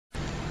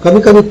कभी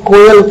कभी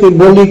कोयल की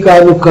बोली का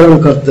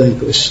अनुकरण करते हैं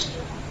कृष्ण,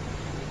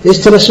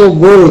 इस तरह से वो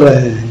बोल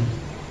रहे हैं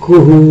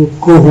कुहू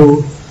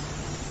कुहू,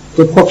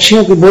 तो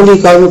पक्षियों की बोली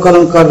का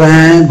अनुकरण कर रहे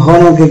हैं,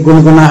 भवनों की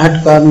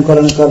गुनगुनाहट का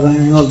अनुकरण कर रहे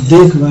हैं और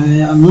देख रहे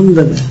हैं, आनंद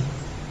में।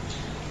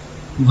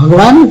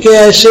 भगवान के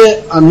ऐसे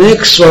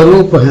अनेक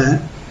स्वरूप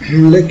हैं,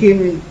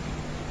 लेकिन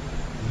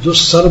जो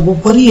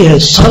सर्वोपरि है,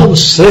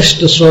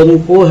 सर्वश्रेष्ठ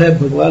स्वरूप वो है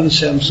भगवान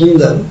श्याम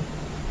सुंदर।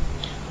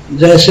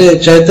 जैसे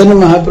चैतन्य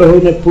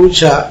महाप्रभु ने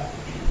पूछा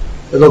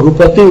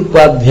रघुपति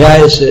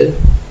उपाध्याय से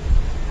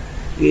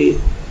कि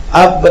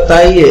आप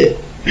बताइए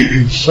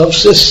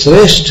सबसे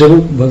श्रेष्ठ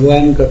रूप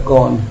भगवान का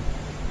कौन है?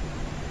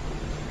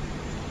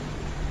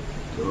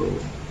 तो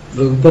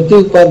रघुपति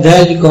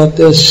उपाध्याय जी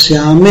कहते हैं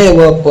श्यामे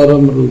व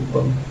परम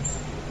रूपम,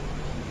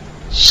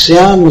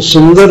 श्याम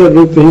सुंदर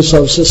रूप ही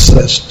सबसे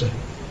श्रेष्ठ है।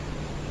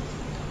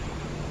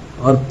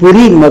 और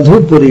पुरी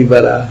मधुपुरी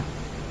बरा,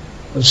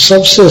 और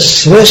सबसे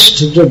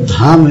श्रेष्ठ जो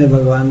धाम है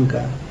भगवान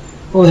का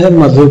वो है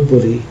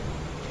मधुपुरी,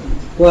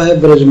 वो है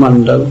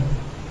ब्रजमंडल।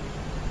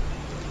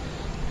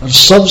 और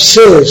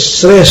सबसे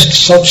श्रेष्ठ,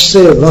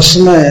 सबसे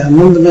रसमय,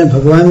 आनंदमय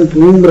भगवान की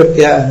उम्र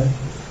क्या है?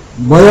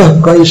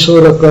 वयः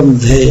कैशोरकम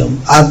ध्येयम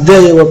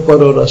आद्य व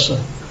परो रस,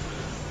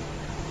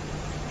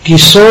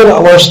 किशोर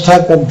अवस्था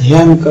का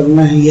ध्यान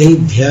करना है, यही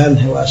ध्यान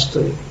है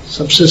वास्तविक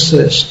सबसे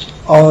श्रेष्ठ।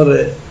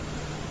 और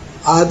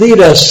आदि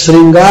रस,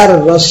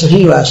 श्रृंगार रस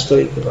ही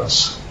वास्तविक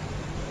रस।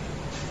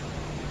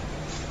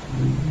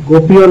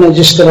 गोपियों ने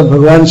जिस तरह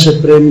भगवान से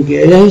प्रेम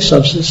किया, यही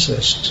सबसे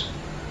श्रेष्ठ।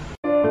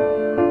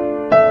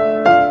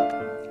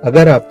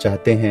 अगर आप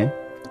चाहते हैं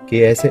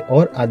कि ऐसे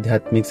और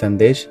आध्यात्मिक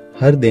संदेश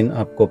हर दिन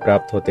आपको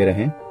प्राप्त होते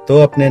रहें,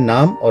 तो अपने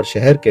नाम और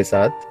शहर के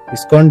साथ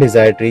इस्कॉन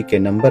डिजायर ट्री के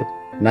नंबर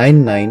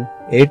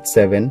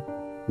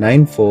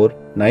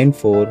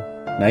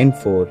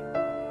 9987949494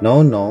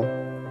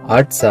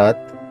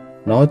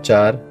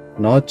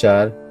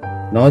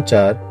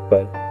 9987949494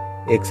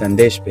 पर एक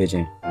संदेश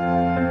भेजें।